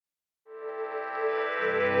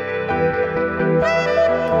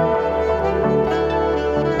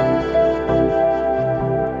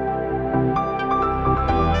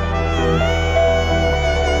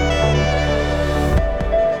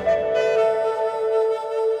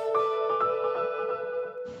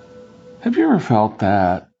Have you ever felt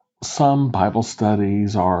that some Bible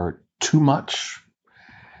studies are too much?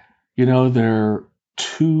 They're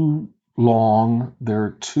too long,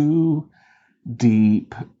 they're too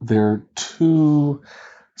deep, they're too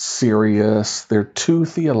serious, they're too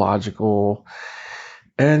theological,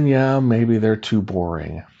 and yeah, maybe they're too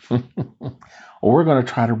boring. Well, we're going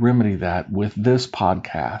to try to remedy that with this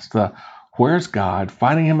podcast, the Where's God?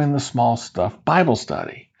 Finding Him in the Small Stuff Bible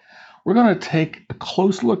Study. We're going to take a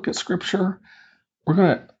close look at Scripture. We're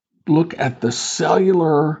going to look at the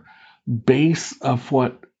cellular base of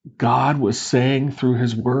what God was saying through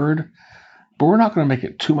His Word, but we're not going to make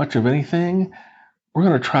it too much of anything. We're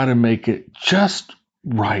going to try to make it just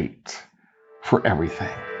right for everything.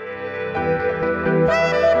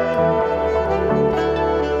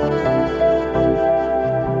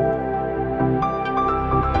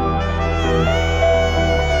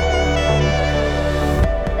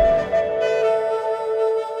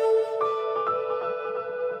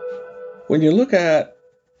 When you look at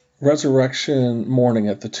resurrection morning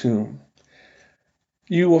at the tomb,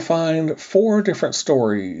 you will find 4 different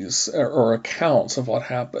stories or accounts of what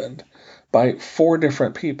happened by 4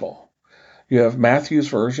 different people. You have Matthew's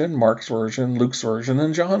version, Mark's version, Luke's version,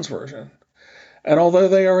 and John's version. And although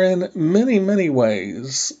they are in many, many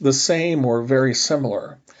ways the same or very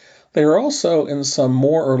similar, they are also in some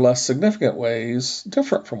more or less significant ways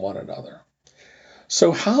different from one another.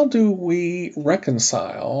 So how do we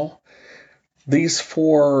reconcile these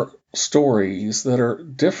 4 stories that are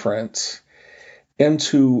different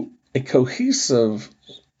into a cohesive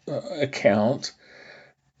account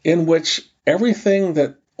in which everything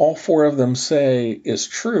that all 4 of them say is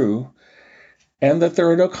true and that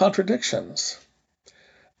there are no contradictions?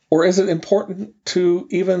 Or is it important to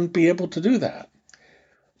even be able to do that?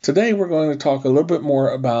 Today we're going to talk a little bit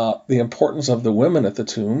more about the importance of the women at the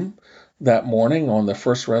tomb that morning on the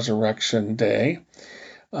first resurrection day.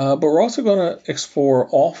 But we're also going to explore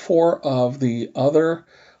all four of the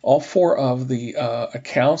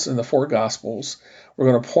accounts in the 4 Gospels. We're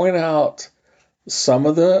going to point out some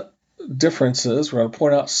of the differences. We're going to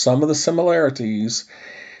point out some of the similarities.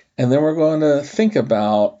 And then we're going to think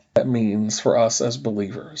about what that means for us as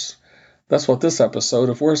believers. That's what this episode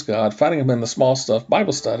of Where's God? Finding Him in the Small Stuff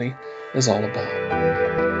Bible Study is all about.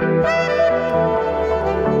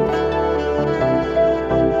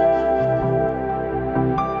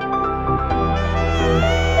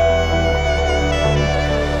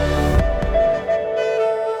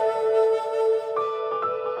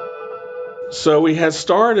 So we had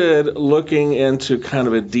started looking into kind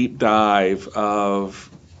of a deep dive of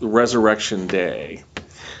Resurrection Day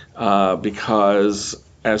because,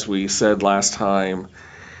 as we said last time,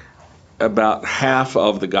 about half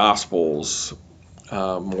of the Gospels,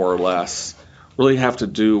 more or less, really have to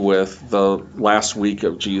do with the last week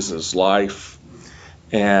of Jesus' life,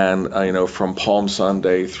 and from Palm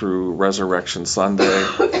Sunday through Resurrection Sunday,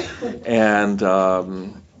 and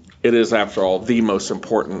it is, after all, the most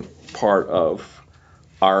important part of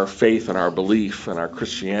our faith and our belief and our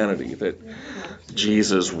Christianity, that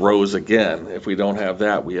Jesus rose again. If we don't have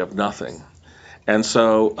that, we have nothing. And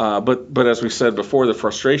so, but as we said before, the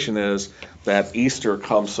frustration is that Easter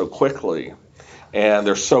comes so quickly, and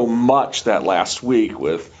there's so much that last week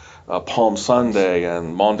with Palm Sunday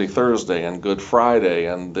and Maundy Thursday and Good Friday,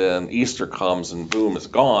 and then Easter comes and boom, it's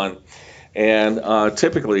gone. And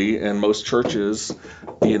typically in most churches,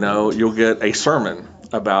 you'll get a sermon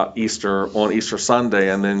about Easter on Easter Sunday,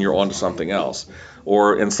 and then you're on to something else.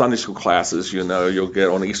 Or in Sunday school classes, you'll get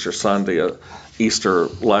on Easter Sunday a Easter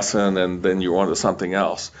lesson, and then you're on to something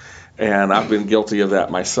else. And I've been guilty of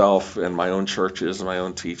that myself in my own churches and my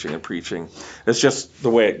own teaching and preaching. It's just the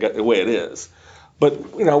way it is.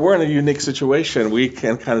 But we're in a unique situation. We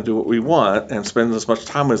can kind of do what we want and spend as much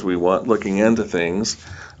time as we want looking into things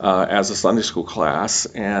as a Sunday school class,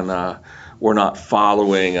 and we're not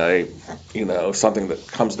following something that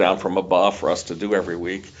comes down from above for us to do every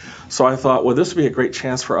week. So I thought, well, this would be a great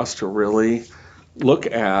chance for us to really look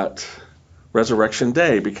at Resurrection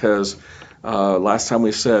Day, because last time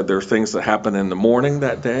we said there are things that happen in the morning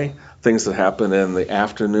that day, things that happen in the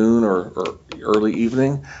afternoon or early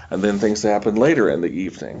evening, and then things that happen later in the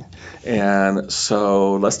evening. And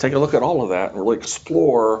so let's take a look at all of that and really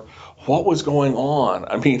explore what was going on.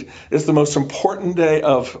 I mean, it's the most important day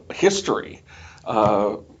of history,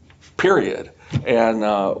 period. And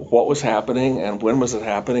what was happening, and when was it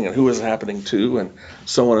happening, and who was it happening to, and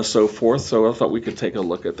so on and so forth. So I thought we could take a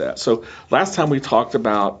look at that. So last time we talked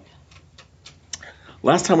about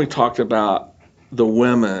the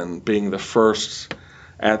women being the first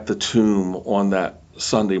at the tomb on that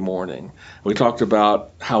Sunday morning. We talked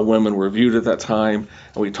about how women were viewed at that time,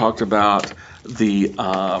 and we talked about the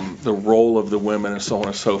role of the women and so on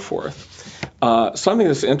and so forth. Something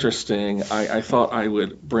that's interesting, I thought I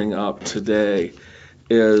would bring up today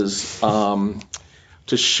is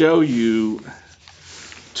to show you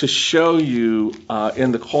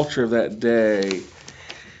in the culture of that day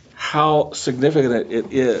how significant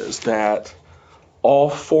it is that all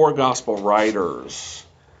four gospel writers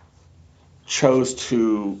chose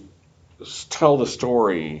to tell the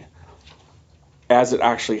story as it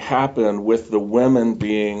actually happened, with the women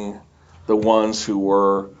being the ones who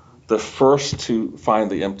were the first to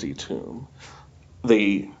find the empty tomb,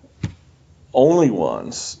 the only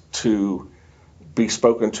ones to be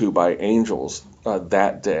spoken to by angels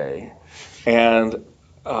that day, and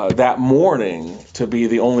that morning to be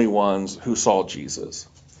the only ones who saw Jesus.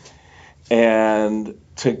 And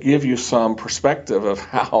to give you some perspective of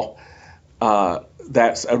how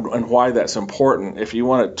that's and why that's important, if you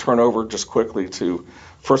want to turn over just quickly to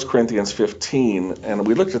 1 Corinthians 15, and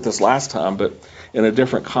we looked at this last time, but in a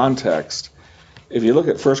different context. If you look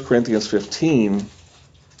at 1 Corinthians 15,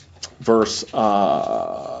 verse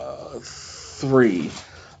 3,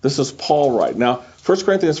 this is Paul writing. Now, 1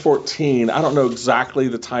 Corinthians 14, I don't know exactly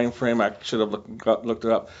the time frame. I should have looked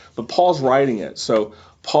it up, but Paul's writing it. So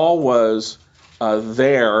Paul was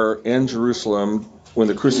there in Jerusalem when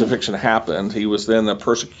the crucifixion happened. He was then the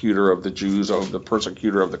persecutor of the Jews, or the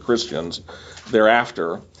persecutor of the Christians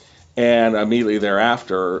thereafter, and immediately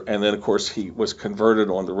thereafter. And then, of course, he was converted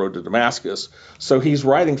on the road to Damascus. So he's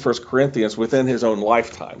writing 1 Corinthians within his own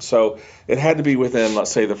lifetime. So it had to be within,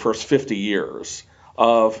 let's say, the first 50 years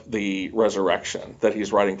of the resurrection that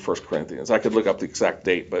he's writing 1 Corinthians. I could look up the exact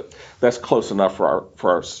date, but that's close enough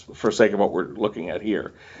for sake of what we're looking at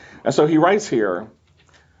here. And so he writes here,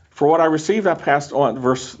 for what I received, I passed on,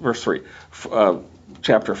 verse 3,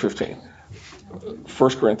 chapter 15, 1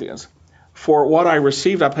 Corinthians. For what I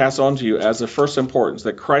received, I pass on to you as of first importance,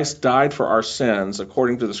 that Christ died for our sins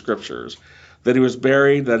according to the Scriptures, that he was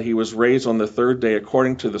buried, that he was raised on the third day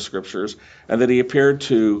according to the Scriptures, and that he appeared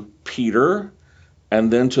to Peter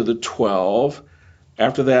and then to the 12.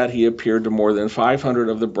 After that, he appeared to more than 500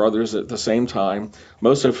 of the brothers at the same time,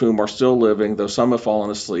 most of whom are still living, though some have fallen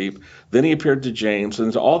asleep. Then he appeared to James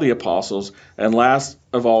and to all the apostles, and last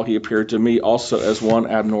of all, he appeared to me also as one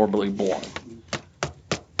abnormally born.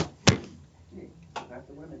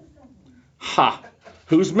 Ha!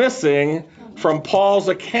 Who's missing from Paul's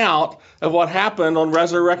account of what happened on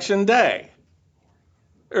Resurrection Day?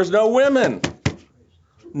 There's no women.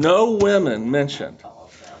 No women mentioned.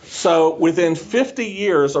 So within 50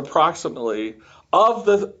 years approximately of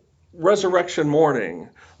the resurrection morning,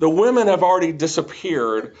 the women have already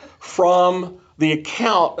disappeared from the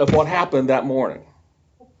account of what happened that morning.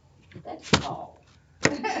 That's Paul.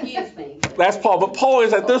 Excuse me. That's Paul. But Paul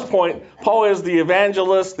is, at this point, Paul is the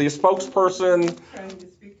evangelist, the spokesperson, Trying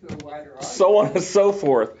to speak to a wider audience. so on and so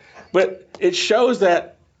forth. But it shows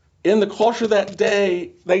that in the culture that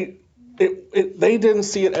day, they didn't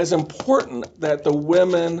see it as important that the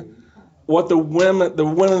women's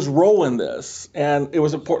role in this, and it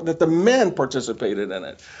was important that the men participated in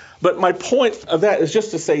it. But my point of that is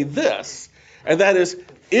just to say this, and that is,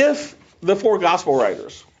 if the four gospel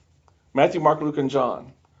writers, Matthew, Mark, Luke, and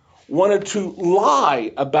John, wanted to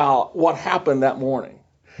lie about what happened that morning,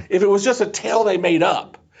 if it was just a tale they made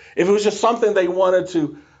up, if it was just something they wanted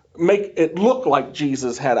to make it look like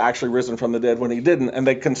Jesus had actually risen from the dead when he didn't, and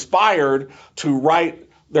they conspired to write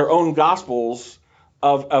their own gospels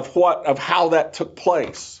of how that took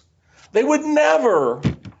place, they would never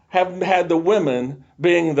have had the women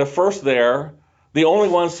being the first there, the only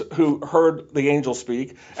ones who heard the angel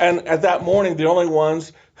speak, and at that morning the only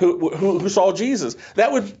ones who saw Jesus.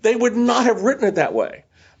 They would not have written it that way.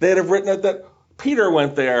 They'd have written it that Peter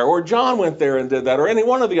went there, or John went there and did that, or any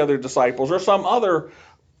one of the other disciples, or some other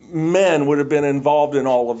men would have been involved in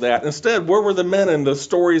all of that. Instead, where were the men in the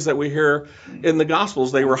stories that we hear in the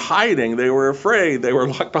Gospels? They were hiding. They were afraid. They were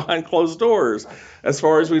locked behind closed doors. As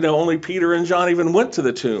far as we know, only Peter and John even went to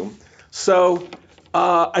the tomb. So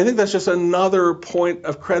I think that's just another point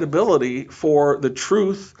of credibility for the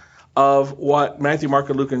truth of what Matthew, Mark,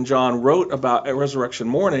 and Luke, and John wrote about at Resurrection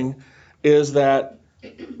Morning, is that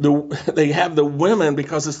they have the women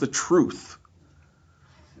because it's the truth.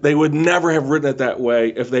 They would never have written it that way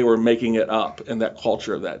if they were making it up in that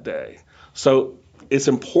culture of that day. So it's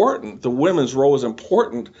important. The women's role is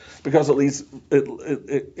important because at least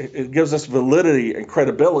it gives us validity and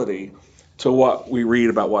credibility to what we read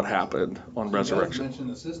about what happened on He does resurrection. mention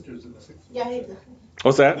the sisters in the 6th. Yeah,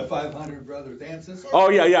 What's The that? 500 brothers and sisters. Oh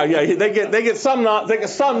yeah. They get some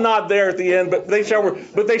nod there at the end, but they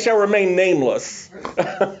shall remain nameless.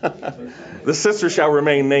 The sisters shall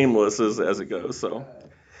remain nameless as it goes. So,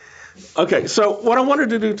 okay. So what I wanted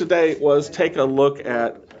to do today was take a look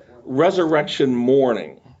at resurrection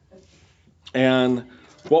morning and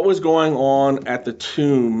what was going on at the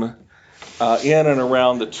tomb, in and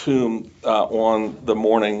around the tomb on the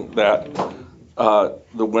morning that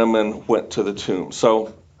the women went to the tomb.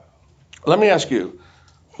 So let me ask you,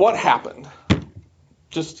 what happened?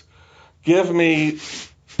 Just give me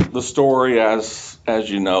the story as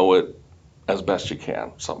you know it, as best you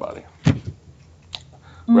can, somebody.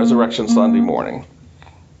 Resurrection Sunday morning.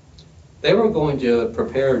 They were going to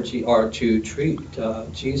prepare to treat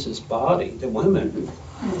Jesus' body, the women,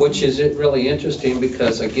 which is really interesting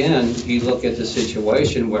because, again, you look at the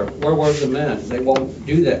situation where were the men? They won't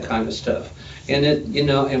do that kind of stuff. And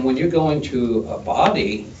and when you're going to a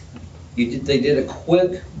body, they did a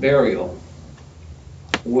quick burial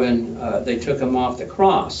when they took him off the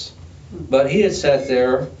cross. But he had sat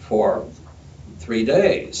there for 3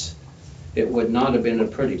 days. It would not have been a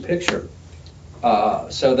pretty picture.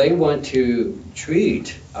 So they went to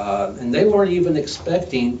treat, and they weren't even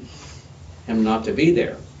expecting him not to be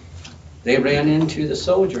there. They ran into the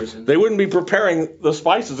soldiers. And They wouldn't be preparing the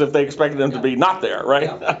spices if they expected them to be not there, right?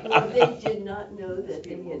 well, they did not know that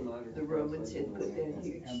the Romans had put that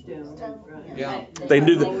huge stone in front. Yeah. They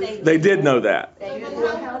did know that.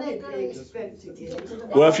 How did they expect to get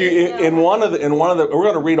it? Well, if you in one of the we're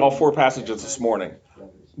going to read all 4 passages this morning.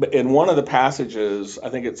 But in one of the passages, I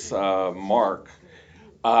think it's Mark,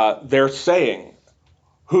 they're saying,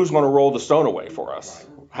 who's going to roll the stone away for us?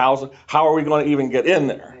 How are we going to even get in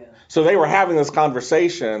there? So they were having this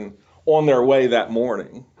conversation on their way that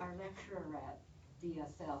morning. Our lecturer at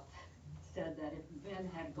DSL said that if Ben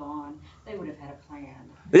had gone, they would have had a plan.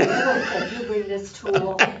 They would have said, you bring this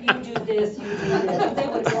tool, you do this, you do this. They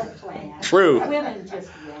would have a plan. True. Women just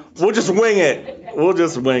went. We'll just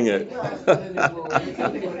wing it.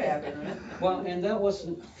 Well, and that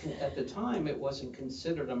wasn't, at the time, it wasn't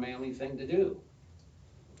considered a manly thing to do.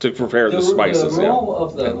 To prepare the spices, The yeah. role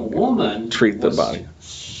of the woman Treat the was body.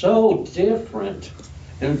 so different.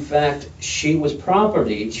 In fact, she was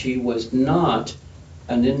property. She was not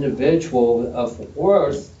an individual of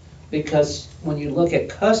worth, because when you look at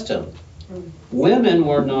custom, women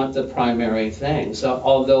were not the primary thing. So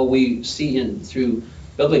although we see through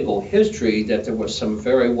biblical history that there were some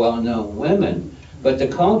very well-known women, but the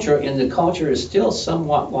culture is still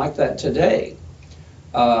somewhat like that today.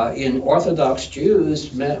 In Orthodox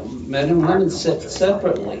Jews, men and women sit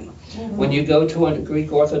separately. When you go to a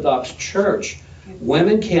Greek Orthodox church,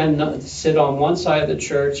 women can sit on one side of the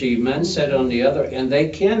church, men sit on the other, and they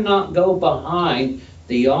cannot go behind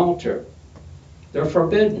the altar. They're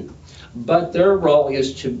forbidden. But their role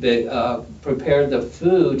is to prepare the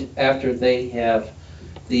food after they have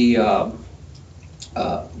they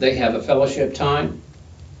have a fellowship time.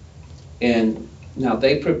 And now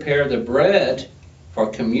they prepare the bread for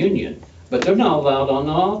communion, but they're not allowed on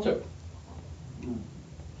the altar.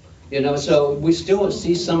 So we still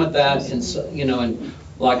see some of that, and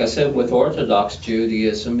like I said, with Orthodox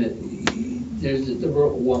Judaism, the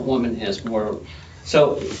woman has more.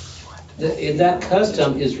 So that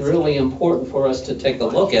custom is really important for us to take a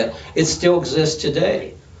look at. It still exists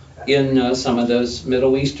today in some of those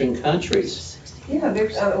Middle Eastern countries. Yeah,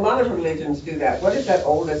 there's a lot of religions do that. What is that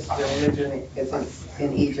oldest religion is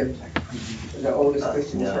in Egypt? The oldest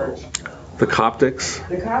Christian church? The Coptics.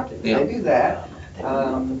 The Coptic. Yeah. They do that.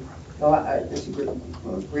 It's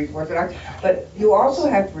Greek Orthodox. But you also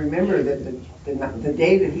have to remember that the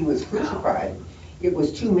day that he was crucified, it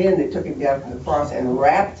was 2 men that took him down from the cross and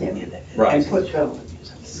wrapped him Right. and put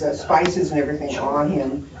the spices and everything on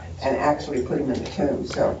him and actually put him in the tomb.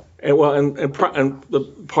 So. And the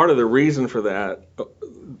part of the reason for that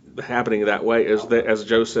happening that way is that, as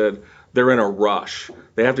Joe said, they're in a rush.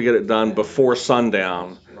 They have to get it done before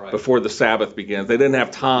sundown, before the Sabbath begins. They didn't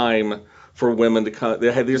have time for women to come.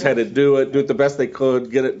 They just had to do it the best they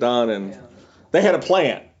could, get it done, and they had a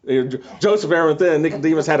plan. Joseph, Arimathea, and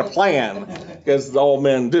Nicodemus had a plan, because all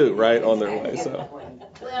men do, right, on their way. So.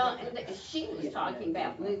 Well, she was talking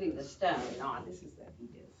about moving the stone, not the fact.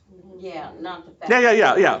 Yeah.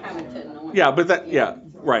 Coming to anoint. Yeah,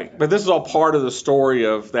 right. But this is all part of the story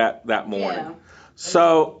of that morning. Yeah.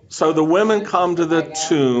 So the women come to the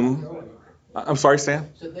tomb. I'm sorry, Stan?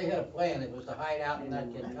 So they had a plan. It was to hide out and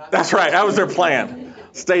not get caught. That's right. That was their plan.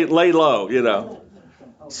 Lay low,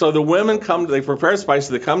 So the women come, they prepare spices,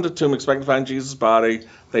 they come to the tomb expecting to find Jesus' body.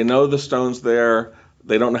 They know the stone's there.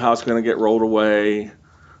 They don't know how it's going to get rolled away.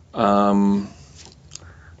 What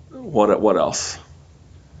else?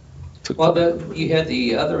 Well, you had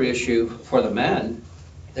the other issue for the men.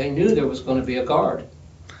 They knew there was going to be a guard.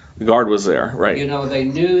 The guard was there, right? You know, they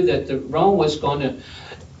knew that the Rome was going to,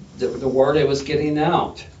 the word it was getting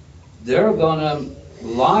out. They're going to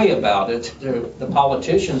lie about it. The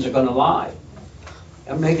politicians are going to lie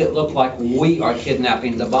and make it look like we are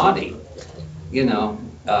kidnapping the body. You know,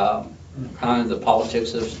 kind of the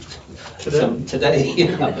politics of today,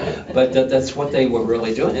 you know. But that's what they were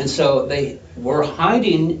really doing. And so they were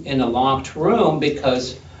hiding in a locked room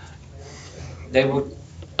because they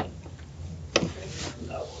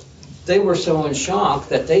were so in shock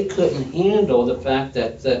that they couldn't handle the fact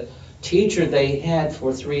that the teacher they had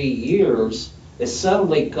for 3 years is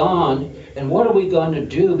suddenly gone. And what are we going to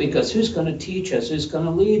do? Because who's going to teach us? Who's going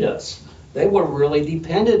to lead us? They were really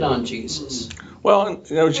dependent on Jesus. Well,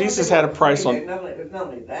 you know, Jesus had a price on. Not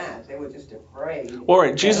only that, they were just afraid. Well,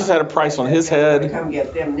 right, Jesus had a price on his They were gonna head. come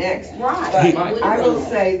get them next. Right. But I will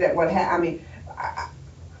say that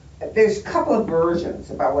there's a couple of versions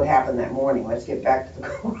about what happened that morning. Let's get back to the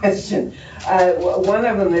question. One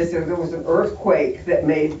of them is there was an earthquake that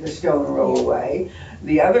made the stone roll away.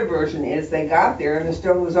 The other version is they got there and the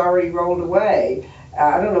stone was already rolled away.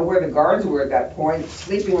 I don't know where the guards were at that point,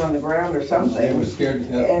 sleeping on the ground or something. They were scared to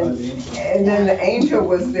death by the angel. And then the angel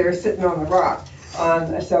was there sitting on the rock.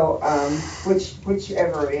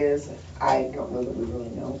 Whichever it is, I don't know that we really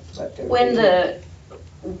know. But When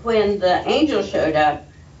the angel showed up,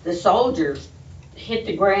 the soldiers hit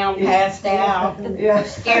the ground, passed out, Yeah.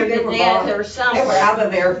 scared They to were death gone. or something. They were out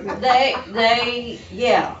of there.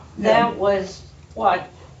 That was what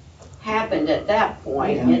happened at that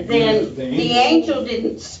point. Yeah. And then The the angel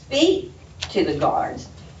didn't speak to the guards.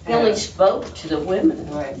 He only spoke to the women.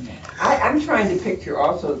 Right. I'm trying to picture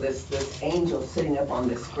also this angel sitting up on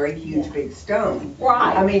this great, huge, big stone. I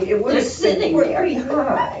Right. mean, it would have Just been sitting there. pretty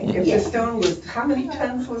high. If Yeah. the stone was, how many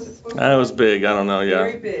tons was it supposed to be? That was big. I don't know. Yeah,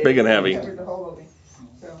 Very big. big and heavy. Covered the whole of it.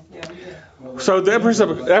 So, yeah. So that brings up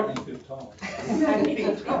There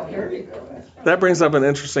you go. that brings up an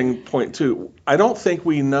interesting point too. I don't think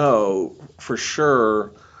we know for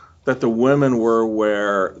sure that the women were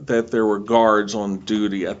aware that there were guards on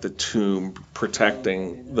duty at the tomb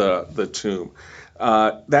protecting the tomb.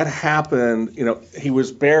 That happened. You know, he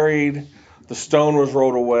was buried. The stone was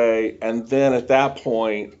rolled away, and then at that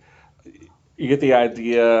point, you get the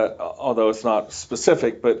idea, although it's not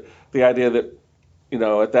specific, but the idea that, you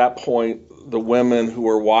know, at that point, the women who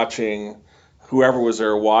were watching, whoever was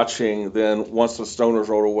there watching, then once the stone was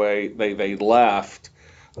rolled away, they left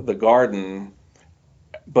the garden.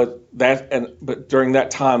 But during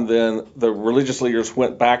that time, then the religious leaders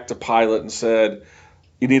went back to Pilate and said,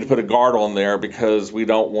 "You need to put a guard on there because we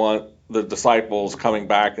don't want the disciples coming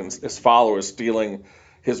back and his followers stealing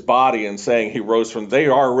his body and saying he rose from." They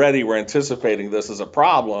already were anticipating this as a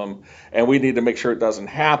problem, and we need to make sure it doesn't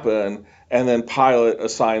happen. And then Pilate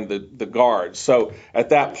assigned the guards. So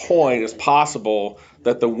at that point, it's possible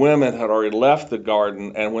that the women had already left the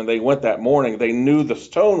garden, and when they went that morning, they knew the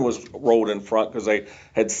stone was rolled in front because they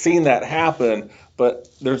had seen that happen. But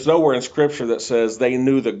there's nowhere in Scripture that says they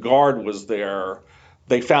knew the guard was there.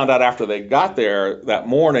 They found out after they got there that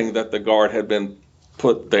morning that the guard had been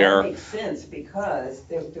put there. That makes sense because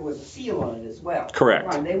there was a seal on it as well. Correct.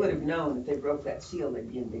 Right, and they would have known if they broke that seal,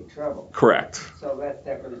 they'd be in big trouble. Correct. So that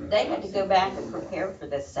really makes They a lot had of to go sense. back and prepare for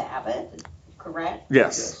the Sabbath, correct?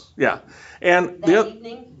 Yes. Yeah. And That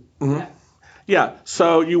evening? Mhm. Yeah.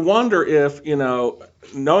 So you wonder if, you know,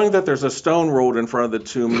 knowing that there's a stone rolled in front of the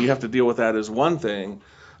tomb, and you have to deal with that is one thing.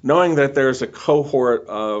 Knowing that there's a cohort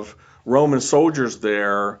of Roman soldiers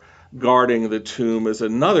there guarding the tomb is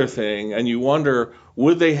another thing. And you wonder,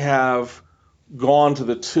 would they have gone to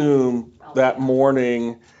the tomb that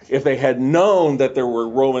morning if they had known that there were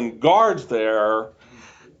Roman guards there?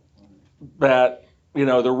 That, you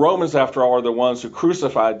know, the Romans, after all, are the ones who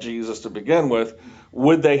crucified Jesus to begin with.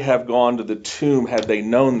 Would they have gone to the tomb had they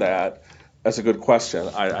known that? That's a good question.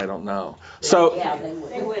 I don't know. So Yeah, they would.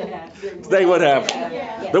 they would have.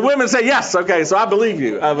 Yeah. The women say yes. Okay, so I believe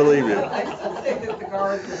you. I believe you. I say that the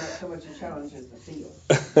guards were not so much a challenge as the seal,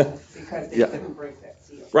 because they Yeah. couldn't break that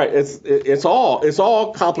seal. Right. It's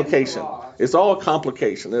all complication. It's all a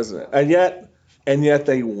complication, isn't it? And yet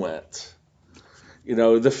they went. You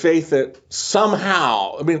know, the faith that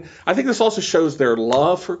somehow. I mean, I think this also shows their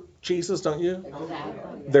love for Jesus, don't you?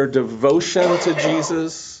 Exactly. Their devotion to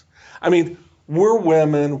Jesus. I mean, we're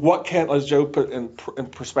women. What can, as Joe put in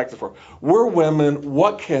perspective for, we're women.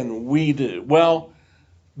 What can we do? Well,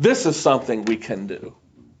 this is something we can do.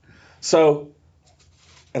 So,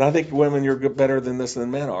 and I think women, you're better than this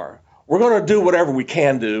than men are. We're going to do whatever we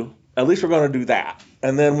can do. At least we're going to do that.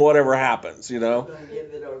 And then whatever happens, We're gonna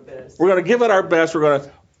give it our best. We're going to give it our best.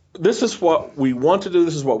 This is what we want to do.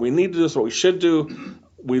 This is what we need to do. This is what we should do.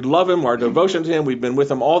 We love him, our devotion to him. We've been with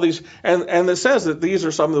him all these. And it says that these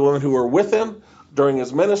are some of the women who were with him during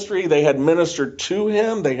his ministry. They had ministered to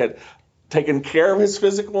him. They had taken care of his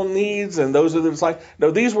physical needs. And those are the disciples.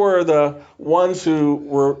 No, these were the ones who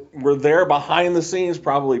were there behind the scenes,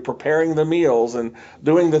 probably preparing the meals and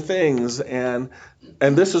doing the things. And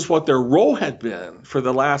this is what their role had been for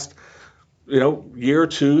the last year,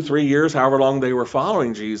 2, 3 years, however long they were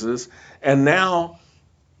following Jesus. And now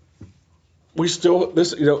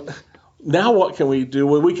now what can we do?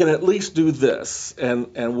 Well, we can at least do this,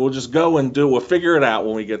 and we'll just go and we'll figure it out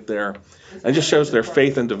when we get there. It just shows their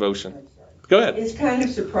faith and devotion. Go ahead. It's kind of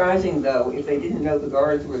surprising, though, if they didn't know the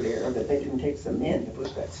guards were there, that they didn't take some men to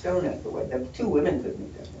push that stone out of the way. The 2 women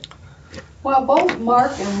couldn't have done that. Well, both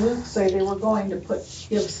Mark and Luke say they were going to put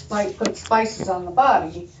spices on the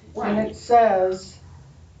body, and it says,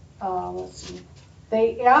 let's see,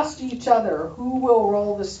 they asked each other, who will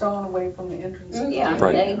roll the stone away from the entrance? Yeah,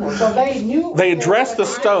 Right. So they knew. They addressed the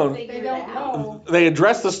stone. They don't know. They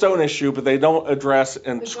address the stone issue, but they don't address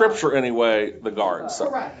in Scripture anyway the guards. So.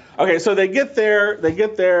 Correct. Okay, so they get there.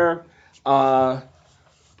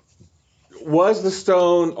 Was the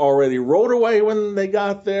stone already rolled away when they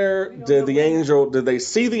got there? Did they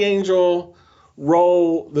see the angel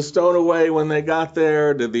roll the stone away when they got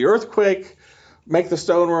there? Did the earthquake make the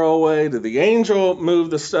stone roll away? Did the angel move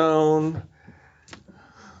the stone?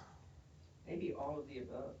 Maybe all of the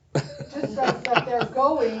above. It just says that they're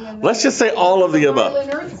going. And Let's just say all of the above.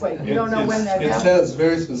 Violent earthquake. You don't know when that It happened. says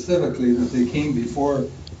very specifically that they came before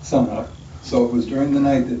sunup, so it was during the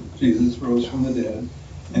night that Jesus rose from the dead.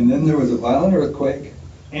 And then there was a violent earthquake,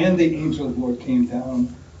 and the angel of the Lord came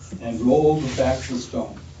down and rolled back the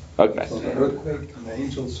stone. Okay. So the earthquake and the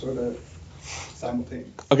angel sort of simultaneous.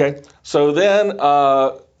 Okay. So then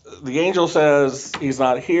the angel says he's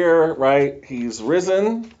not here, right? He's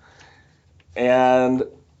risen. And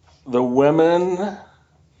the women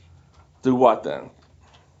do what then?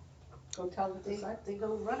 Go tell the disciples. They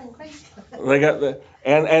go running crazy. They got the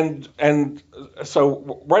and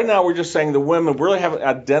so right now we're just saying the women. We really haven't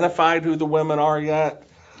identified who the women are yet,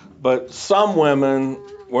 but some women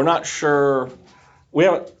we're not sure. We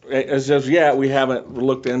haven't as of yet. We haven't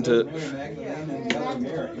looked into Mary Magdalene and the other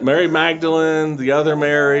Mary. Mary Magdalene, the other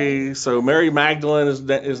Mary. So Mary Magdalene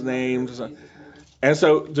is named. And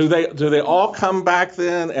so do they all come back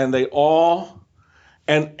then? And they all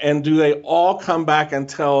and do they all come back and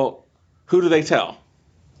tell? Who do they tell?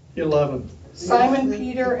 11. Simon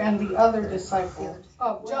Peter and the other disciple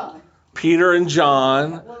of John. Peter and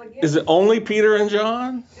John. Is it only Peter and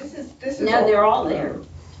John? This is No, they're all there. It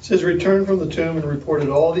says, returned from the tomb and reported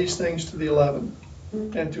all these things to the 11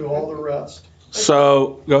 and to all the rest.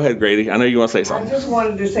 So go ahead, Grady. I know you want to say I something. just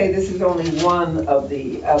wanted to say this is only one of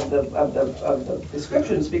the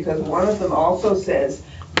descriptions, because one of them also says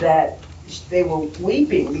that they were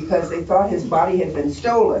weeping because they thought his body had been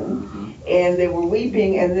stolen, and they were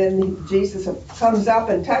weeping, and then Jesus comes up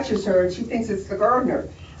and touches her, and she thinks it's the gardener.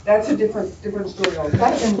 That's a different story altogether.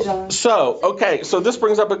 That's in John. So, okay, so this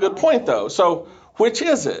brings up a good point, though. So, which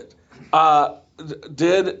is it?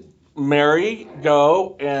 Did Mary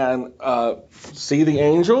go and see the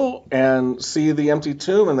angel and see the empty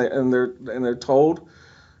tomb, and they're told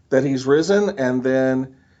that he's risen, and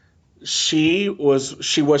then was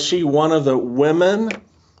she one of the women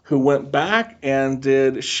who went back, and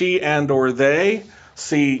did she and or they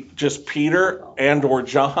see just Peter and or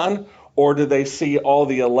John, or did they see all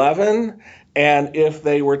the 11? And if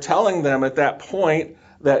they were telling them at that point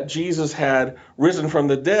that Jesus had risen from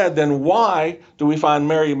the dead, then why do we find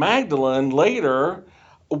Mary Magdalene later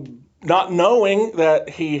not knowing that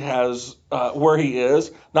he has where he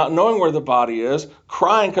is, not knowing where the body is,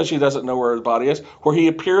 crying because she doesn't know where the body is, where he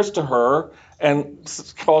appears to her and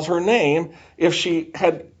calls her name? If she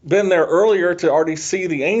had been there earlier to already see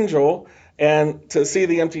the angel and to see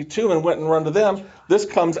the empty tomb and went and run to them, this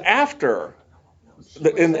comes after.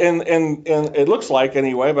 And it looks like,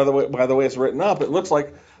 anyway, by the way it's written up, it looks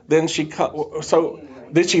like then so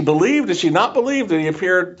did she believe? Did she not believe?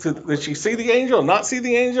 Did she see the angel, not see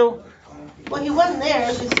the angel? Well, he wasn't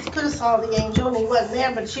there. She could have saw the angel and he wasn't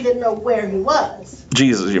there, but she didn't know where he was.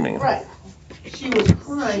 Jesus, you mean? Right. She was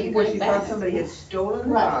crying because she thought somebody had stolen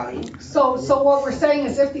the body. So what we're saying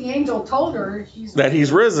is, if the angel told her that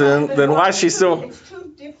he's risen, then why is she still? It's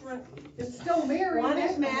two different. It's still Mary. One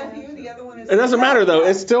is Matthew, the other one is. It doesn't matter though.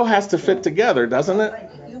 It still has to fit together, doesn't it?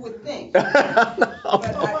 would think. No.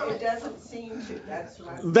 But it doesn't seem to, that's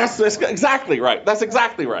my. That's exactly right. That's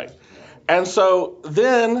exactly right. And so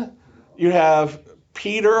then you have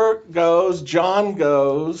Peter goes, John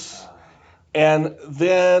goes, and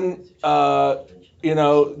then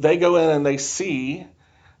they go in and they see.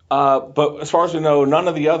 But as far as we know, none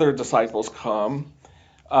of the other disciples come.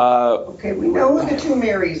 Okay, we know who the two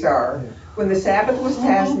Marys are. When the Sabbath was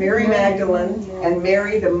passed, Mary Magdalene and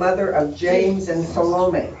Mary, the mother of James and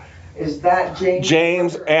Salome. Is that James?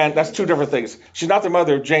 James, and that's two different things. She's not the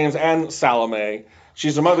mother of James and Salome.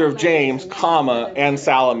 She's the mother of James, comma, and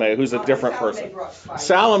Salome, who's a different person.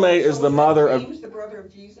 Salome is the mother of. James, the brother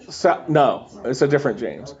of Jesus? No, it's a different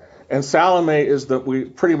James. And Salome we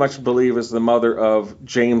pretty much believe is the mother of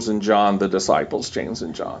James and John, the disciples, James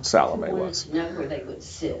and John. Salome was. Know where they would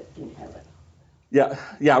sit in heaven. Yeah,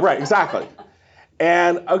 right, exactly.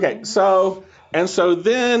 And okay, so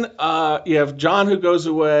then you have John who goes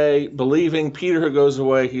away, believing, Peter who goes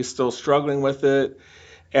away, he's still struggling with it.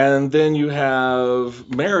 And then you have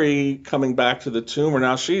Mary coming back to the tomb, or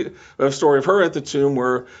now we have a story of her at the tomb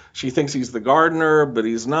where she thinks he's the gardener, but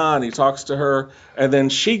he's not, and he talks to her, and then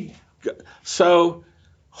so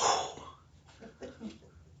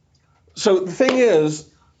the thing is,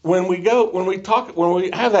 when we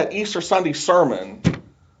have that Easter Sunday sermon,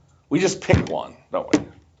 we just pick one, don't we?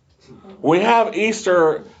 When we have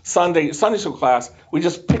Easter Sunday school class, we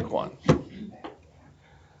just pick one.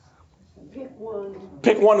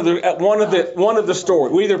 Pick one of the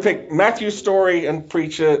story. We either pick Matthew's story and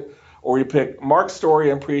preach it, or you pick Mark's story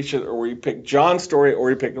and preach it, or we pick John's story, or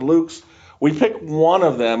you pick Luke's. We pick one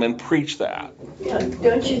of them and preach that. Yeah,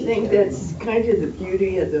 don't you think that's kind of the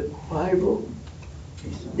beauty of the Bible?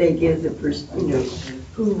 They give the person,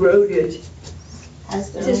 who wrote it,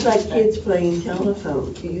 just like kids playing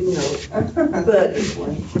telephone, But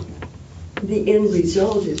the end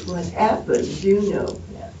result is what happens,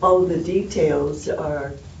 All the details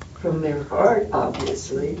are from their heart,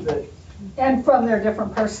 obviously, but. And from their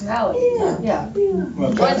different personalities. Yeah.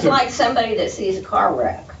 Well, it's like somebody that sees a car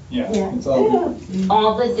wreck. Yeah, it's all.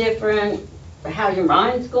 All the different, how your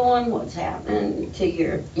mind's going, what's happening to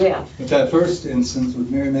your, But that first instance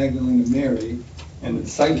with Mary Magdalene and Mary, and the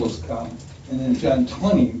disciples come, and then John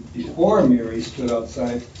 20, before Mary stood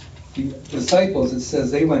outside, the disciples, it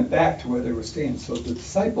says they went back to where they were staying. So the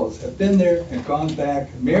disciples have been there and gone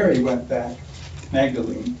back. Mary went back,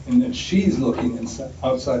 Magdalene, and then she's looking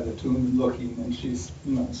outside the tomb and looking, and she's,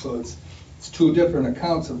 so it's two different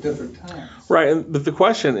accounts of different times. Right, and the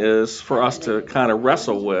question is for us to kind of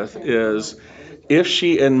wrestle with is, if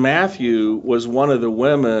she in Matthew was one of the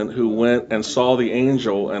women who went and saw the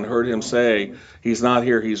angel and heard him say, he's not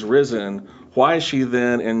here, he's risen, why is she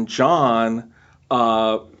then in John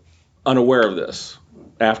unaware of this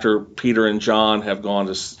after Peter and John have gone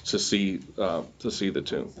to see the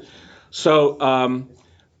tomb? So,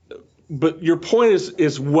 but your point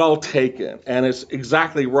is well taken, and it's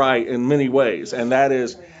exactly right in many ways, and that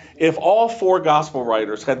is, if all four gospel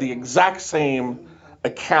writers had the exact same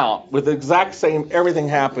account with the exact same everything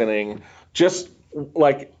happening, just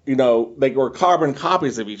like they were carbon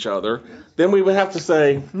copies of each other, then we would have to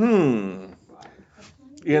say,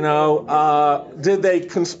 did they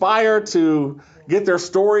conspire to get their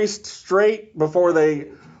stories straight before they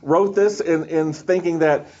wrote this in thinking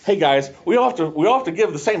that, hey guys, we all have to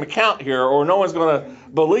give the same account here, or no one's going to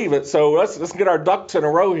believe it. So let's get our ducks in a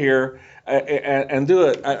row here and do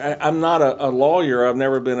it. I'm not a lawyer. I've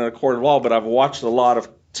never been in a court of law, but I've watched a lot of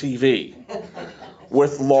TV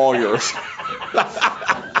with lawyers.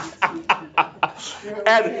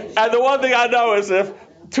 And the one thing I know is if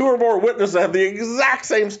two or more witnesses have the exact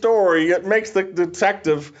same story, it makes the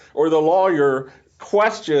detective or the lawyer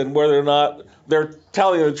question whether or not they're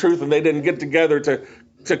telling the truth, and they didn't get together to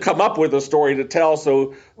come up with a story to tell,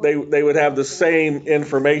 so they would have the same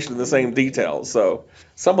information, the same details. So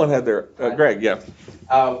someone had their Greg, yeah.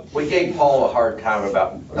 We gave Paul a hard time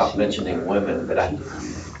about not mentioning women, but I'm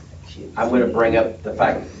going to bring up the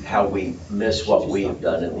fact how we miss what we have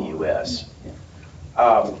done in the U.S.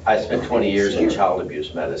 I spent 20 years in child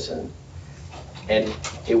abuse medicine, and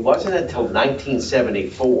it wasn't until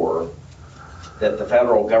 1974 that the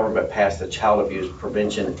federal government passed the Child Abuse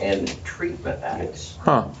Prevention and Treatment Act.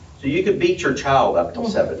 Huh. So you could beat your child up till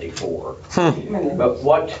 74. But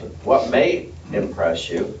what may impress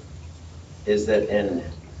you is that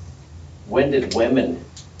when did women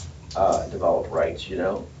develop rights,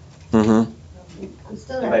 Mm-hmm.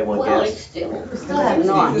 Anybody want to guess? We still have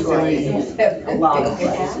not rights in a lot of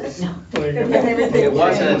places. It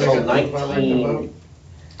wasn't until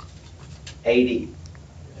 1980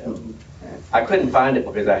 I couldn't find it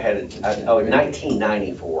because I had it, in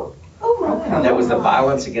 1994. Oh, my. That was the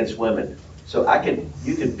violence against women. So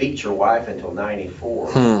you could beat your wife until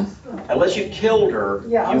 94. Unless you killed her,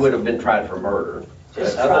 Yeah. you would have been tried for murder.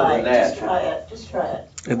 Just But try other it, than that, just try it, just try it.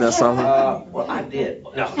 Isn't that something? well, I did.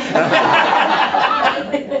 No.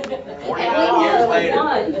 49 years later.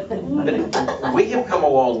 But we have come a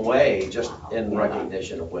long way just in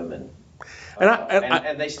recognition of women.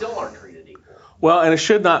 And they still aren't treated equal. Well, and it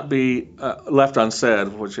should not be left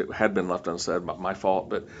unsaid, which it had been left unsaid, my fault,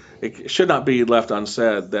 but it should not be left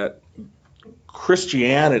unsaid that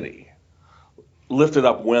Christianity lifted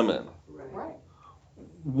up women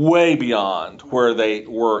way beyond where they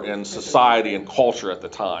were in society and culture at the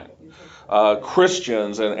time.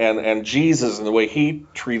 Christians and Jesus and the way he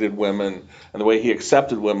treated women and the way he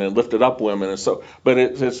accepted women and lifted up women, and so. But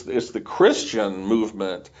it's the Christian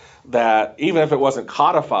movement that even if it wasn't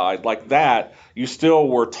codified like that, you still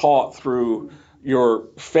were taught through your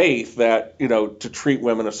faith that to treat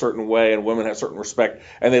women a certain way and women had certain respect,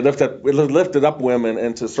 and they lifted up women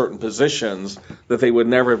into certain positions that they would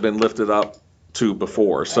never have been lifted up to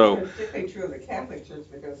before. So That's particularly true of the Catholic Church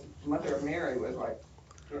because Mother of Mary was like,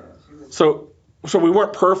 she was. So we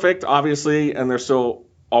weren't perfect, obviously, and there's still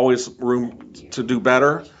always room to do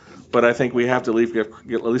better. But I think we have to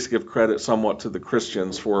at least give credit somewhat to the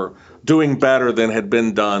Christians for doing better than had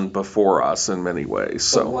been done before us in many ways.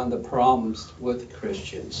 But So one of the problems with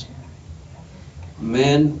Christians,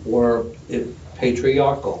 men were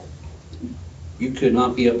patriarchal. You could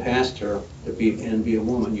not be a pastor and be a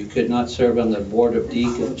woman. You could not serve on the board of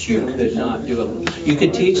deacons. You could not do it. You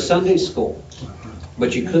could teach Sunday school,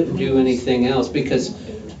 but you couldn't do anything else because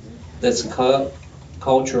that's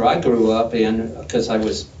culture I grew up in. Because I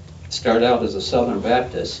started out as a Southern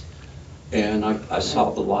Baptist, and I saw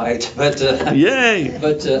the light. But yay!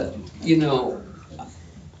 But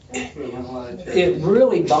it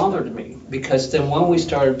really bothered me because then when we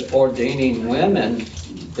started ordaining women,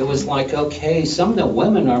 it was like, okay, some of the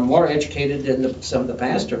women are more educated than some of the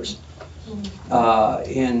pastors.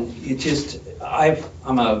 And it just,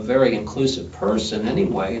 I'm a very inclusive person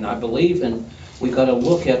anyway, and I believe we got to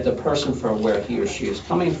look at the person for where he or she is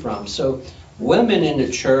coming from. So women in the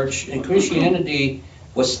church and Christianity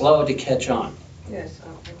was slow to catch on. Yes,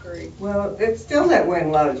 I agree. Well, it's still that way in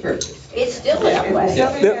a lot of churches. It's still that way.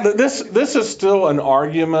 This is still an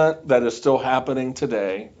argument that is still happening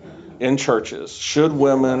today in churches.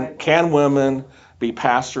 Can women be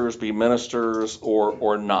pastors, be ministers,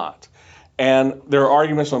 or not? And there are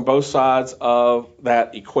arguments on both sides of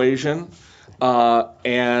that equation,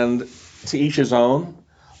 and to each his own.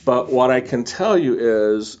 But what I can tell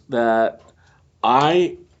you is that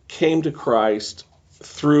I came to Christ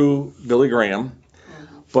through Billy Graham,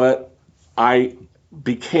 but I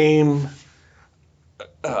became,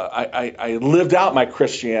 I lived out my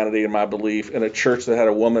Christianity and my belief in a church that had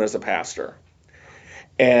a woman as a pastor.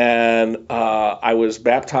 And I was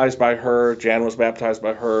baptized by her. Jan was baptized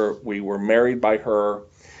by her. We were married by her.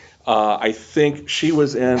 I think she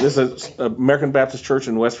was this is an American Baptist Church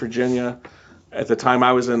in West Virginia. At the time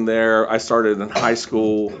I was in there, I started in high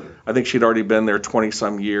school. I think she'd already been there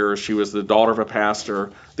 20-some years. She was the daughter of a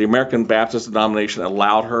pastor. The American Baptist denomination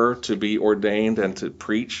allowed her to be ordained and to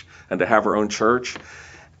preach and to have her own church.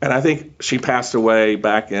 And I think she passed away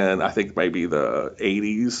back in, I think, maybe the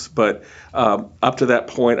 80s. But up to that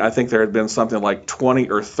point, I think there had been something like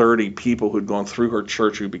 20 or 30 people who'd gone through her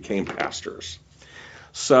church who became pastors.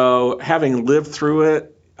 So having lived through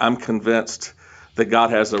it, I'm convinced that God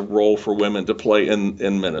has a role for women to play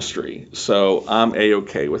in ministry. So I'm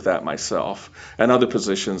A-okay with that myself and other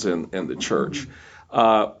positions in the church.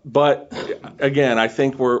 But again, I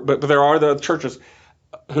think but there are the churches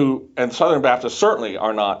and Southern Baptists certainly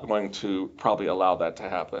are not going to probably allow that to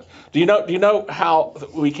happen. Do you know how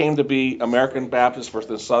we came to be American Baptists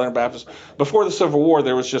versus Southern Baptists? Before the Civil War,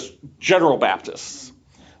 there was just General Baptists.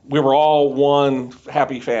 We were all one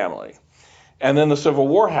happy family. And then the Civil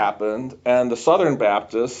War happened, and the Southern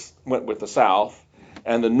Baptists went with the South,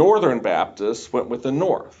 and the Northern Baptists went with the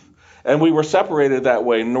North. And we were separated that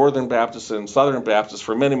way, Northern Baptists and Southern Baptists,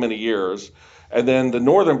 for many, many years. And then the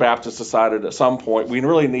Northern Baptists decided at some point we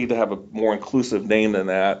really need to have a more inclusive name than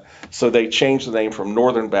that. So they changed the name from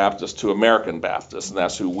Northern Baptist to American Baptist, and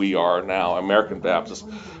that's who we are now, American Baptists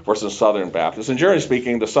versus Southern Baptists. And generally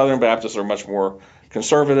speaking, the Southern Baptists are much more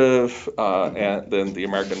conservative than the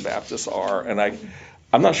American Baptists are. And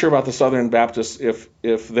I'm not sure about the Southern Baptists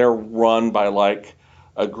if they're run by like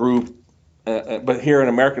a group, but here in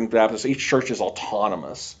American Baptists, each church is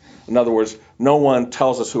autonomous. In other words, no one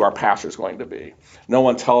tells us who our pastor is going to be. No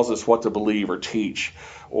one tells us what to believe or teach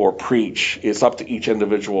or preach. It's up to each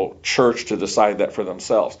individual church to decide that for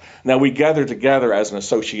themselves. Now, we gather together as an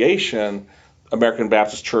association, American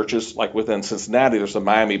Baptist churches, like within Cincinnati, there's the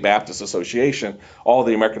Miami Baptist Association. All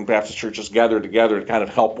the American Baptist churches gather together to kind of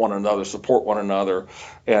help one another, support one another,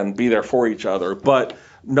 and be there for each other. But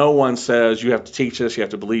no one says you have to teach this, you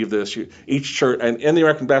have to believe this. Each church, and in the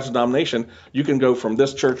American Baptist denomination, you can go from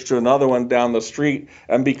this church to another one down the street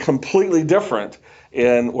and be completely different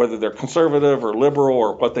in whether they're conservative or liberal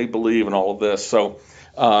or what they believe in all of this. So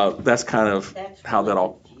that's kind of how that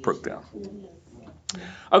all broke down.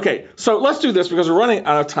 Okay, so let's do this because we're running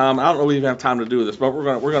out of time. I don't know if we even have time to do this, but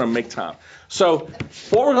we're gonna make time. So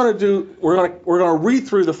what we're gonna do, we're gonna read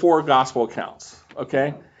through the 4 gospel accounts,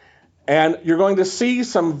 okay? And you're going to see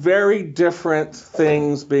some very different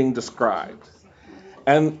things being described.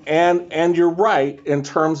 And you're right in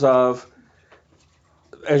terms of,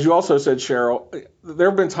 as you also said, Cheryl, there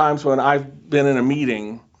have been times when I've been in a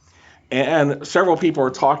meeting and several people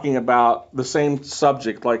are talking about the same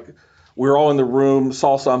subject, like we're all in the room,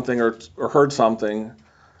 saw something or heard something.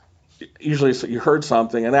 Usually you heard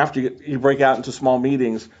something, and after you break out into small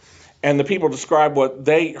meetings, and the people describe what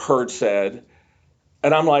they heard said,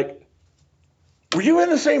 and I'm like, were you in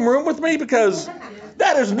the same room with me? Because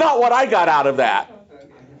that is not what I got out of that.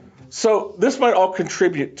 So this might all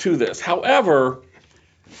contribute to this. However,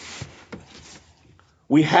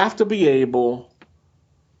 we have to be able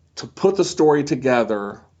to put the story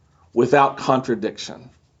together without contradiction.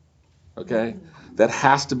 Okay? That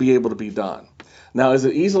has to be able to be done. Now, is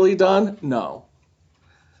it easily done? No.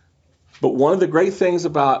 But one of the great things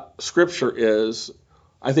about Scripture is,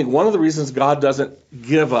 I think one of the reasons God doesn't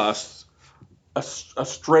give us a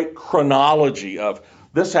straight chronology of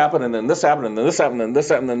this happened and then this happened and then this happened and this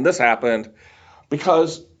happened and this happened,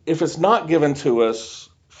 because if it's not given to us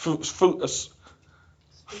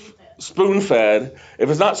spoon-fed, if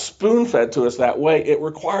it's not spoon-fed to us that way, it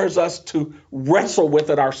requires us to wrestle with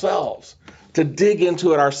it ourselves, to dig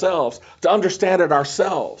into it ourselves, to understand it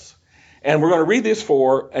ourselves. And we're going to read these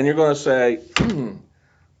 4, and you're going to say,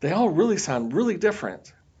 they all really sound really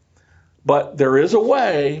different. But there is a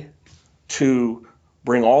way to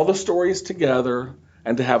bring all the stories together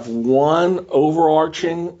and to have one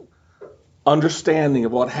overarching understanding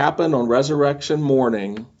of what happened on resurrection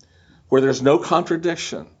morning where there's no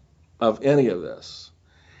contradiction of any of this.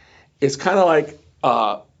 It's kind of like,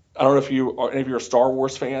 I don't know if any of you are Star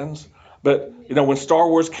Wars fans, but when Star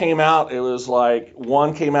Wars came out, it was like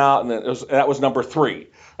 1 came out and then that was number 3.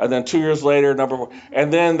 And then 2 years later, number 4.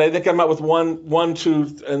 And then they come out with 1,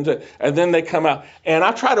 2, and then they come out. And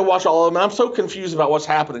I try to watch all of them. And I'm so confused about what's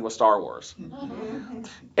happening with Star Wars.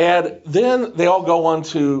 And then they all go on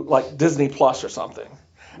to like Disney Plus or something.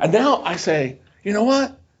 And now I say, you know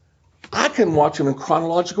what? I can watch them in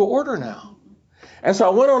chronological order now. And so I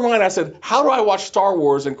went online. I said, how do I watch Star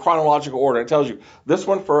Wars in chronological order? It tells you this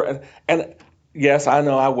one and yes, I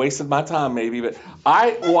know I wasted my time maybe, but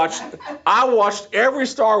I watched every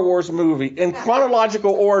Star Wars movie in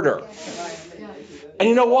chronological order. And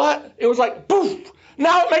you know what? It was like, poof,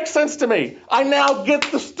 now it makes sense to me. I now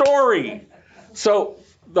get the story. So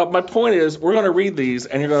my point is, we're going to read these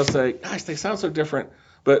and you're going to say, gosh, they sound so different.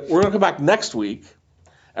 But we're going to come back next week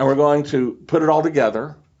and we're going to put it all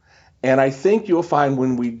together. And I think you'll find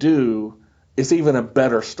when we do, it's even a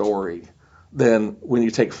better story than when you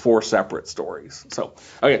take 4 separate stories. So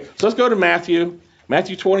let's go to Matthew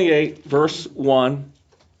 28, verse 1.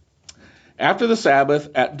 After the Sabbath,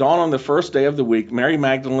 at dawn on the first day of the week, Mary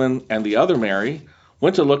Magdalene and the other Mary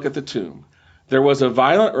went to look at the tomb. There was a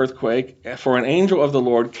violent earthquake, for an angel of the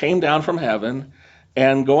Lord came down from heaven,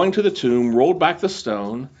 and going to the tomb, rolled back the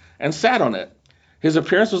stone and sat on it. His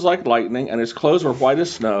appearance was like lightning, and his clothes were white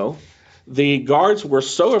as snow. The guards were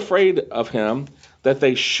so afraid of him that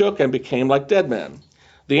they shook and became like dead men.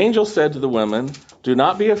 The angel said to the women, "Do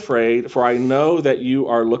not be afraid, for I know that you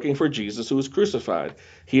are looking for Jesus who was crucified.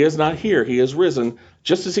 He is not here. He is risen,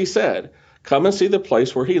 just as he said. Come and see the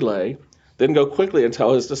place where he lay. Then go quickly and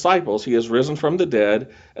tell his disciples, he is risen from the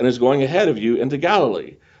dead and is going ahead of you into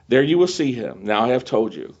Galilee. There you will see him. Now I have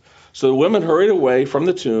told you." So the women hurried away from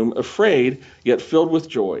the tomb, afraid, yet filled with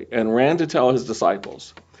joy, and ran to tell his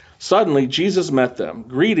disciples. Suddenly Jesus met them.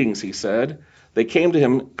 "Greetings," he said. They came to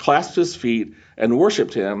him, clasped his feet, and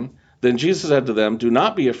worshipped him. Then Jesus said to them, "Do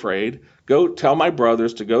not be afraid. Go tell my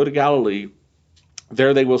brothers to go to Galilee.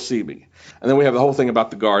 There they will see me." And then we have the whole thing about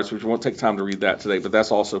the guards, which we won't take time to read that today, but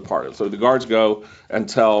that's also part of it. So the guards go and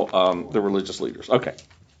tell the religious leaders. Okay,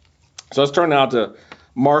 so let's turn now to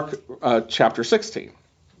Mark chapter 16.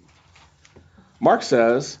 Mark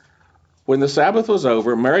says, When the Sabbath was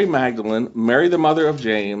over, Mary Magdalene, Mary the mother of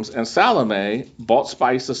James, and Salome bought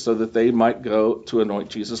spices so that they might go to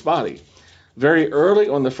anoint Jesus' body. Very early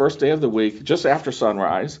on the first day of the week, just after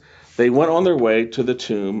sunrise, they went on their way to the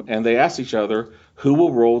tomb, and they asked each other, "Who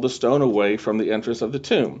will roll the stone away from the entrance of the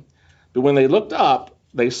tomb?" But when they looked up,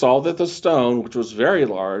 they saw that the stone, which was very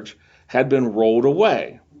large, had been rolled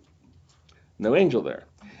away. No angel there.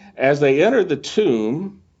 As they entered the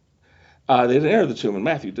tomb, they didn't enter the tomb in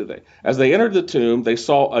Matthew, did they? As they entered the tomb, they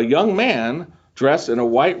saw a young man dressed in a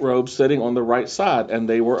white robe sitting on the right side, and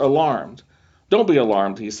they were alarmed. "Don't be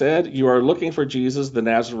alarmed," he said. "You are looking for Jesus, the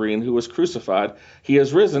Nazarene, who was crucified. He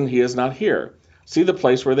is risen. He is not here. See the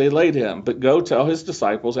place where they laid him. But go tell his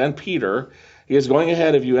disciples and Peter, he is going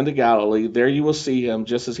ahead of you into Galilee. There you will see him,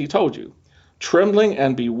 just as he told you." Trembling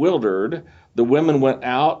and bewildered, the women went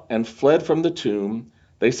out and fled from the tomb.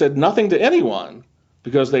 They said nothing to anyone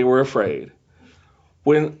because they were afraid.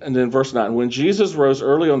 And then verse 9, when Jesus rose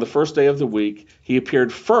early on the first day of the week, he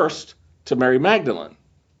appeared first to Mary Magdalene.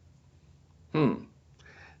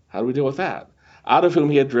 How do we deal with that? Out of whom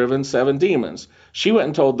he had driven 7 demons. She went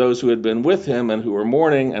and told those who had been with him and who were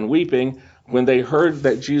mourning and weeping. When they heard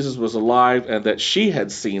that Jesus was alive and that she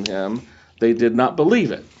had seen him, they did not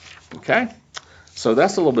believe it. Okay? So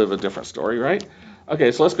that's a little bit of a different story, right?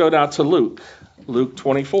 Okay, so let's go down to Luke. Luke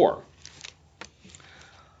 24.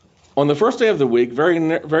 On the first day of the week,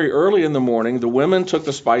 very early in the morning, the women took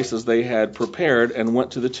the spices they had prepared and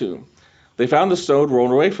went to the tomb. They found the stone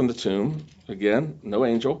rolled away from the tomb. Again, no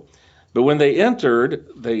angel. But when they entered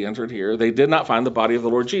here, they did not find the body of the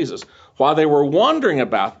Lord Jesus. While they were wondering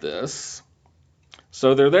about this,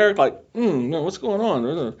 so they're there like, no, what's going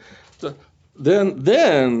on?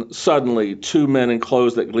 Then suddenly 2 men in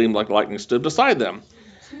clothes that gleamed like lightning stood beside them.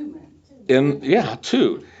 2 men.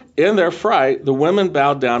 2. In their fright, the women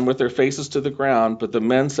bowed down with their faces to the ground, but the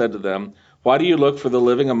men said to them, "Why do you look for the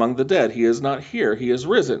living among the dead? He is not here. He is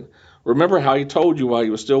risen. Remember how he told you while he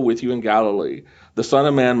was still with you in Galilee. The Son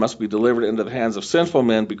of Man must be delivered into the hands of sinful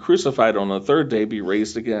men, be crucified on the 3rd day, be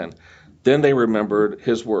raised again." Then they remembered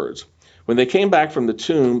his words. When they came back from the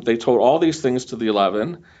tomb, they told all these things to the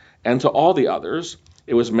 11 and to all the others.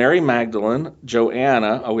 It was Mary Magdalene,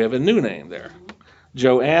 Joanna, we have a new name there.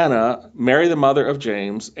 Joanna, Mary the mother of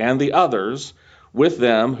James, and the others with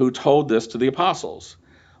them who told this to the apostles.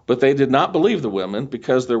 But they did not believe the women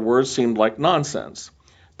because their words seemed like nonsense.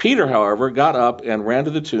 Peter, however, got up and ran to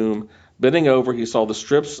the tomb. Bending over, he saw the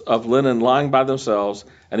strips of linen lying by themselves,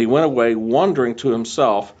 and he went away wondering to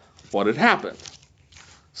himself what had happened.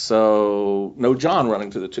 So, no John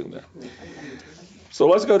running to the tomb there. So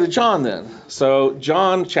let's go to John then. So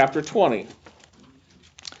John chapter 20.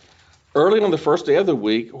 Early on the first day of the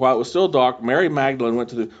week, while it was still dark, Mary Magdalene went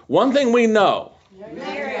to the... One thing we know.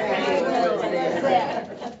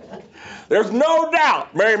 There's no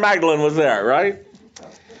doubt Mary Magdalene was there, right?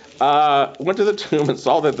 Went to the tomb and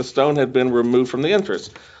saw that the stone had been removed from the entrance.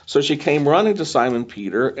 So she came running to Simon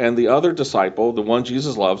Peter and the other disciple, the one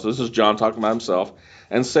Jesus loves. This is John talking about himself.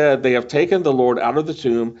 And said, "They have taken the Lord out of the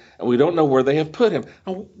tomb, and we don't know where they have put him."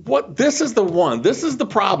 Now, this is the one. This is the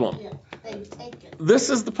problem. Yeah, they've taken. This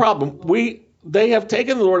is the problem. They have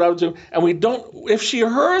taken the Lord out of the tomb, and we don't. If she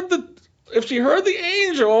heard the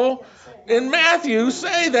angel in Matthew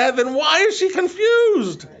say that, then why is she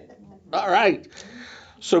confused? All right.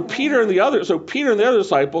 So Peter and the other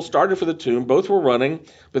disciple started for the tomb. Both were running,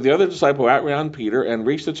 but the other disciple outran Peter and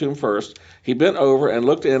reached the tomb first. He bent over and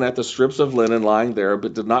looked in at the strips of linen lying there,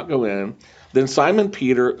 but did not go in. Then Simon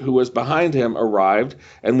Peter, who was behind him, arrived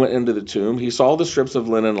and went into the tomb. He saw the strips of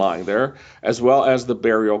linen lying there, as well as the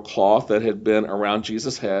burial cloth that had been around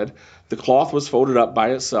Jesus' head. The cloth was folded up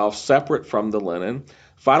by itself, separate from the linen.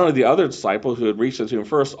 Finally, the other disciple, who had reached the tomb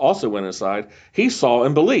first, also went inside. He saw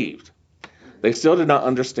and believed. They still did not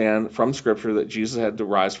understand from Scripture that Jesus had to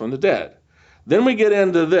rise from the dead. Then we get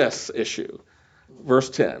into this issue.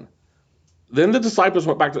 Verse 10. Then the disciples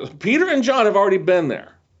went back to... Peter and John have already been there.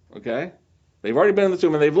 Okay? They've already been in the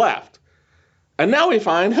tomb and they've left. And now we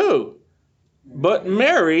find who? But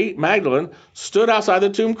Mary Magdalene stood outside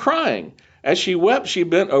the tomb crying. As she wept, she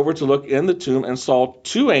bent over to look in the tomb and saw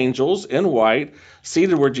 2 angels in white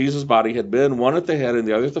seated where Jesus' body had been, one at the head and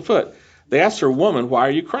the other at the foot. They asked her, "Woman, why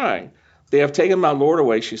are you crying?" "They have taken my Lord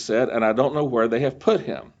away," she said, "and I don't know where they have put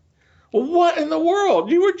him." Well, what in the world?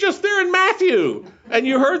 You were just there in Matthew, and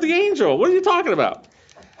you heard the angel. What are you talking about?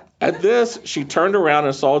 At this, she turned around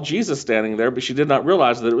and saw Jesus standing there, but she did not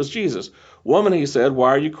realize that it was Jesus. "Woman," he said,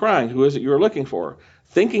 "why are you crying? Who is it you are looking for?"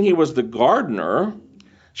 Thinking he was the gardener,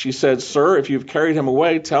 she said, "Sir, if you've carried him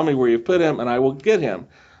away, tell me where you've put him, and I will get him."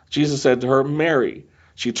 Jesus said to her, "Mary."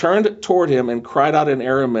 She turned toward him and cried out in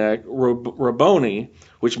Aramaic, Rabboni,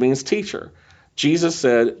 which means teacher. Jesus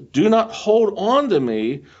said, "Do not hold on to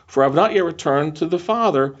me, for I have not yet returned to the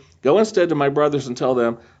Father. Go instead to my brothers and tell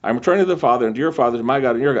them, I'm returning to the Father and to your Father, to my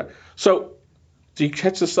God and your God." So, do you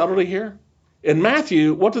catch the subtlety here? In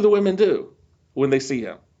Matthew, what do the women do when they see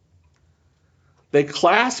him? They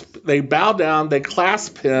bow down, they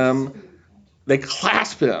clasp him, they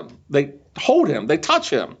hold him, they touch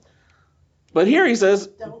him. But here he says,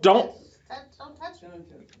 don't touch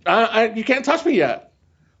him. You can't touch me yet.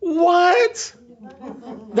 What?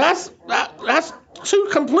 That's two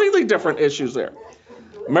completely different issues there.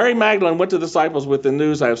 Mary Magdalene went to the disciples with the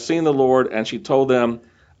news, "I have seen the Lord," and she told them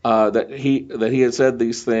that he had said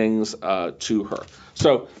these things to her.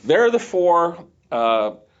 So there are the four.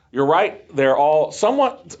 You're right, they're all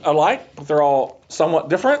somewhat alike, but they're all somewhat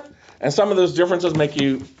different. And some of those differences make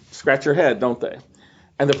you scratch your head, don't they?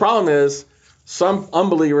 And the problem is, some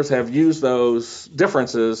unbelievers have used those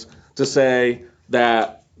differences to say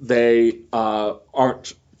that they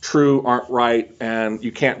aren't true, aren't right, and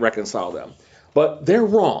you can't reconcile them. But they're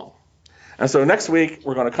wrong. And so next week,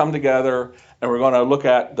 we're going to come together and we're going to look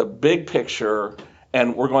at the big picture,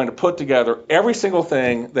 and we're going to put together every single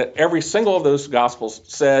thing that every single of those Gospels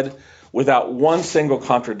said without one single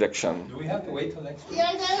contradiction. Do we have to wait till next week?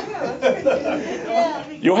 Yeah, I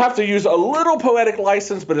know. You'll have to use a little poetic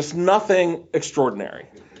license, but it's nothing extraordinary.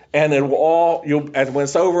 And it will all, and when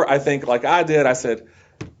it's over, I think like I did, I said,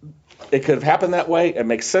 it could have happened that way. It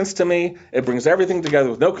makes sense to me. It brings everything together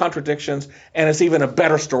with no contradictions. And it's even a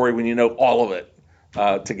better story when you know all of it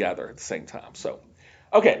together at the same time. So,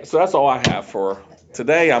 okay, so that's all I have for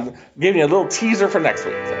today. I'm giving you a little teaser for next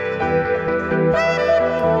week.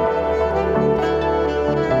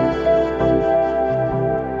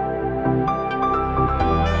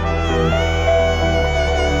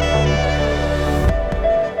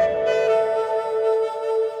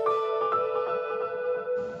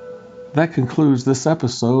 That concludes this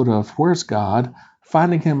episode of Where's God?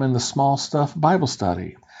 Finding Him in the Small Stuff Bible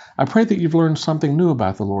Study. I pray that you've learned something new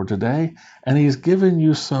about the Lord today, and He's given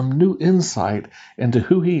you some new insight into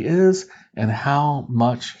who He is and how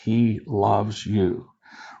much He loves you.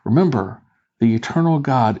 Remember, the eternal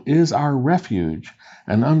God is our refuge,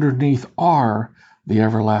 and underneath are the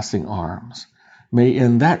everlasting arms. May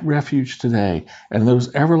in that refuge today and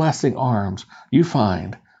those everlasting arms you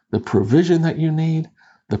find the provision that you need,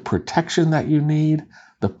 the protection that you need,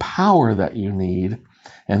 the power that you need,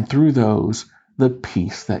 and through those, the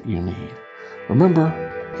peace that you need.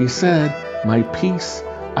 Remember, He said, "My peace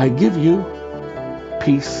I give you,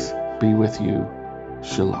 peace be with you.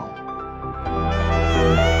 Shalom."